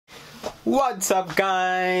What's up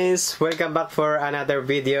guys? Welcome back for another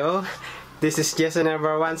video. This is Jeson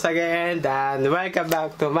Anober once again and welcome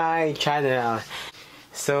back to my channel.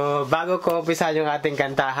 So bago ko umpisa yung ating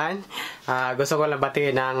kantahan, gusto ko lang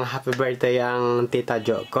batiin ng happy birthday ang Tita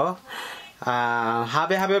Jo ko.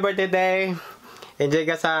 Happy birthday! Enjoy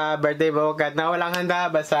ka sa birthday mo kahit na walang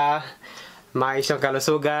handa, basta maayos yung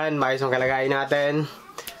kalusugan, maayos yung kalagayan natin.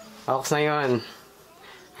 Oks na yun.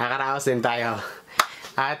 Nakaraos din tayo.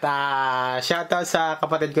 At shoutout sa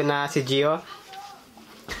kapatid ko na si Gio.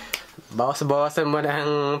 Bawas-bawasan mo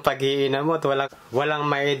ng pag-iinom mo at walang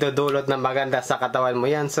may dudulot na maganda sa katawan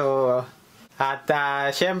mo yan. So, at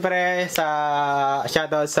syempre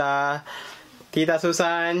shoutout sa Tita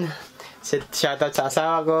Susan, shoutout sa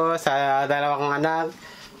asawa ko, sa dalawang anak,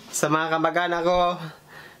 sa mga kamag-anak ko,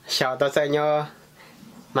 shoutout sa inyo,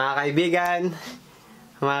 mga kaibigan,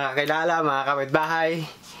 mga kakilala, mga kapitbahay.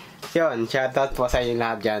 Yun, shoutout po sa inyo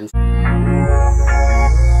lahat dyan.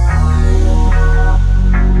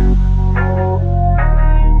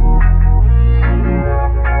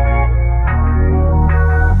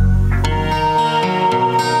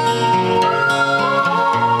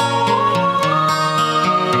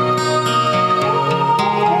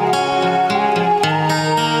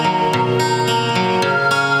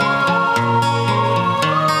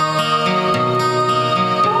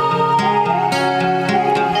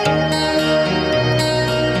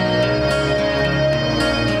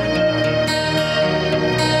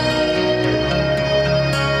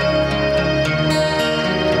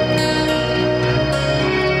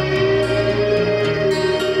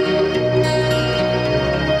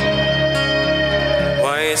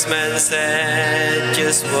 Man said,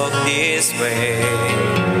 just walk this way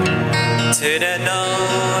to the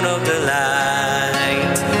dawn of the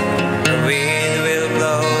light. The wind will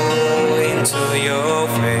blow into your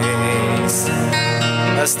face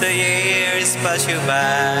as the years pass you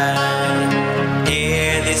by.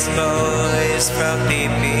 Hear this voice from deep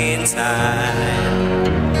inside.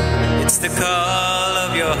 It's the call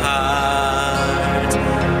of your heart.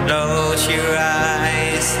 Close your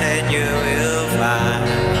eyes and you will find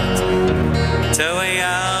the way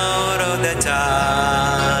out of the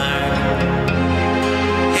dark.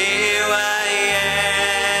 Here I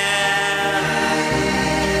am.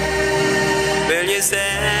 Will you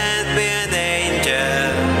send me an angel?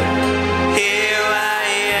 Here I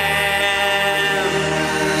am,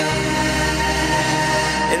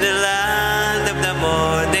 in the land of the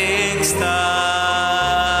morning star.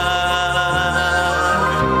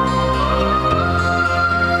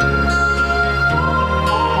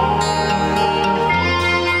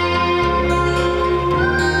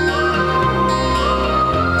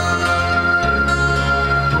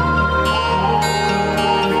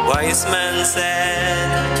 Wise man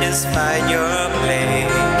said, just find your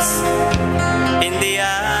place in the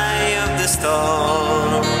eye of the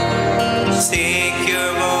storm. Seek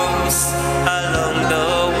your voice along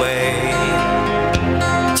the way.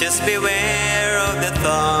 Just beware of the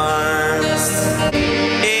thorns.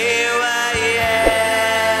 Here I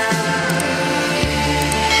am.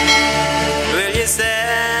 Will you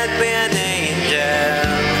send me an angel?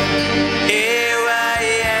 Here I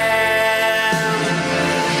am,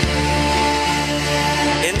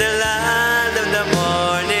 in the land of the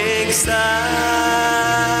morning star.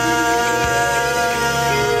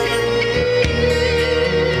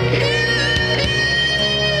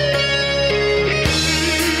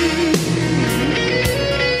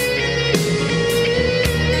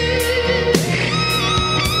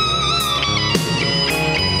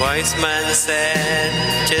 Wise man said,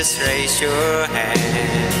 just raise your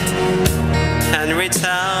hand and reach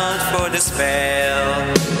out for the spell.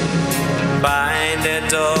 Find the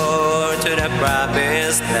door to the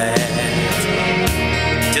promised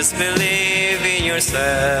land. Just believe in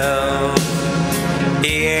yourself.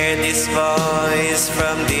 Hear this voice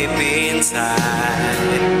from deep inside.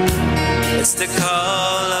 It's the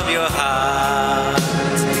call of your heart.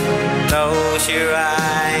 Close your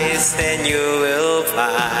eyes and you will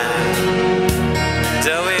find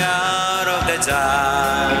the way out of the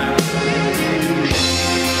dark.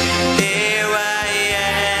 Here I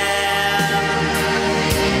am.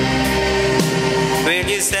 Will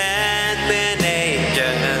you send me an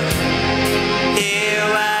angel?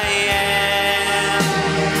 Here I am,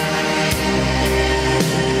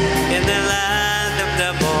 in the land of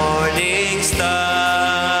the morning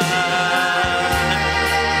star.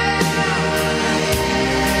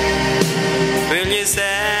 Will you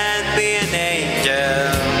send me an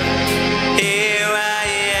angel? Here I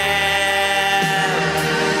am,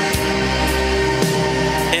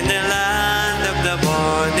 in the land of the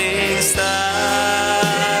morning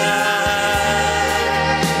star.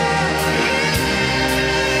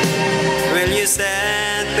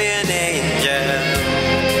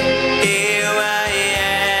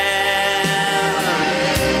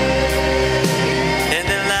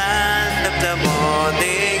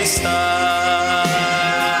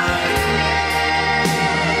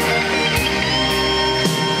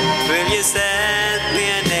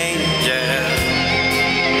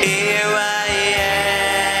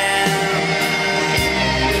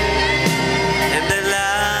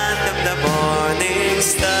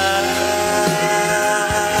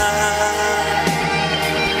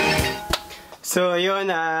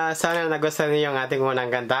 nagustuhan niyo yung ating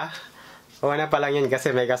unang kanta? Una pa lang yun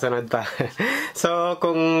kasi may kasunod pa. So,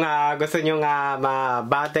 kung gusto nyo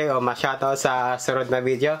mabate o ma-shoutout sa sunod na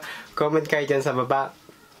video, comment kayo dyan sa baba.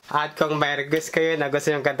 At kung may request kayo na gusto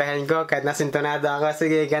nyo kantahin ko, kahit nasintonado ako,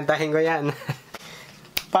 sige, kantahin ko yan.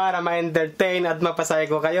 Para ma-entertain at mapasaya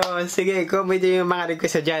ko kayo, sige, comment nyo yung mga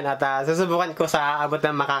request dyan at susubukan ko sa abot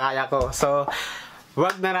ng makakaya ko. So,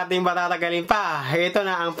 wag na natin patatagalin pa. Ito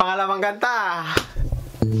na ang pangalawang kanta.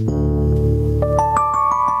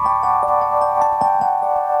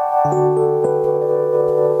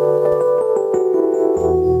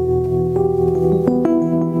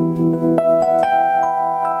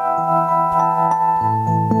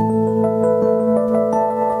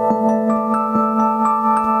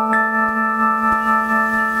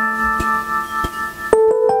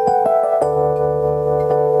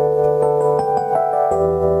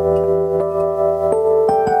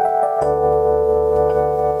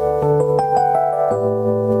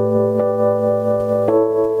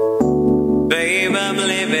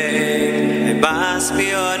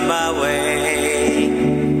 Be on my way.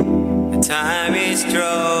 The time is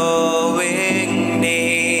drawing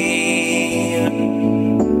near.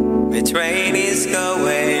 The train is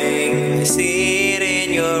going. I see it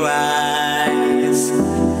in your eyes.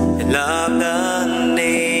 And love doesn't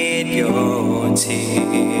need your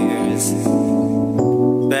tears.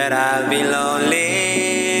 But I'll be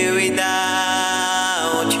lonely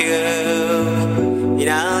without you. And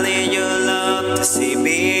I'll need your love to see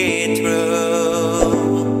me through.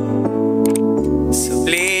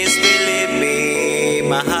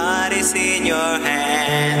 My heart is in your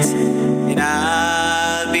hands, and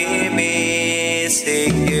I'll be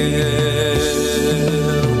missing you.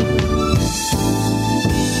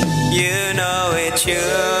 You know it's you,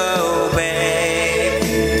 babe.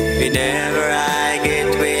 Whenever I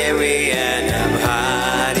get weary and I'm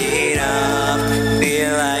hard enough,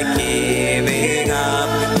 feel like giving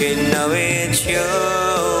up. You know it's you,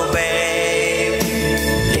 babe.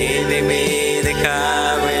 Giving me the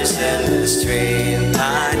courage and the strength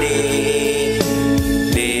I need.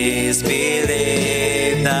 Please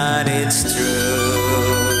believe that it's true.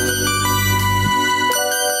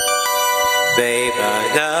 Babe,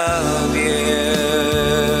 I love you.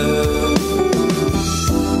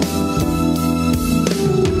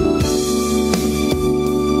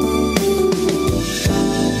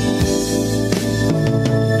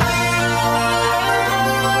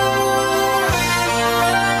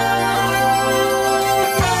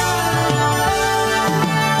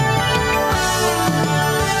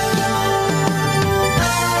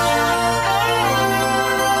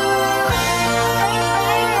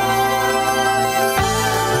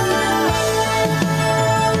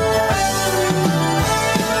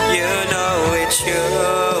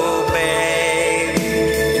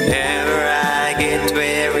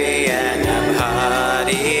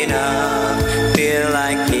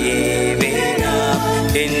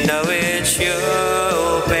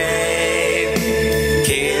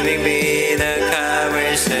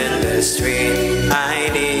 Strength I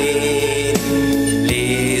need.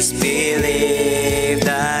 Please believe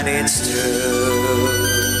that it's true.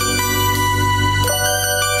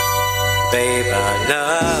 Babe, I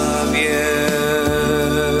love you.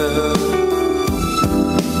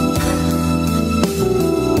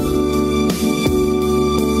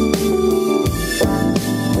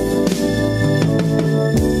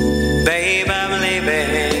 Babe, I'm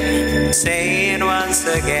leaving. Say it once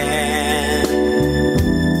again.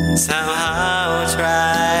 Somehow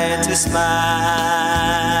try to smile.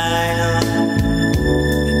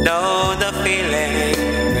 Know the feeling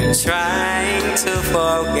when trying to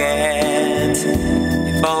forget,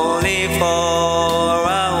 if only for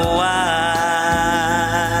a while.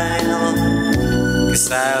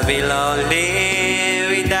 'Cause I'll be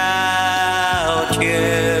lonely without you,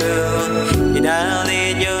 and I'll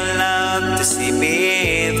need your love to see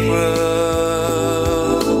me through.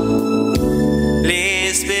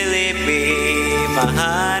 My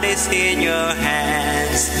heart is in your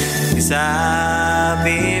hands, 'cause I'll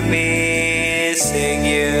be missing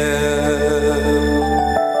you.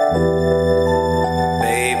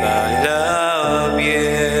 Babe, I love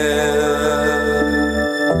you.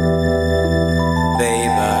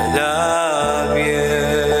 Babe, I love you.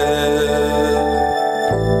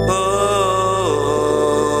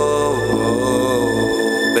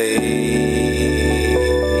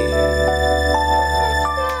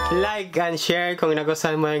 Like and share kung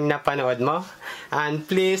nagustuhan mo yung napanood mo. And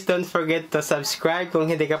please don't forget to subscribe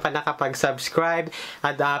kung hindi ka pa nakapag-subscribe.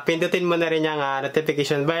 At pindutin mo na rin yung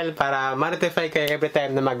notification bell para ma-notify kayo every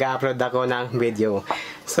time na mag-upload ako ng video.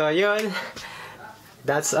 So yun,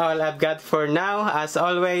 That's all I've got for now. As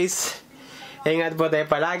always, ingat po tayo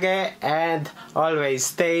palagi and always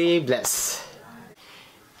stay blessed.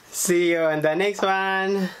 See you on the next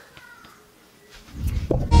one.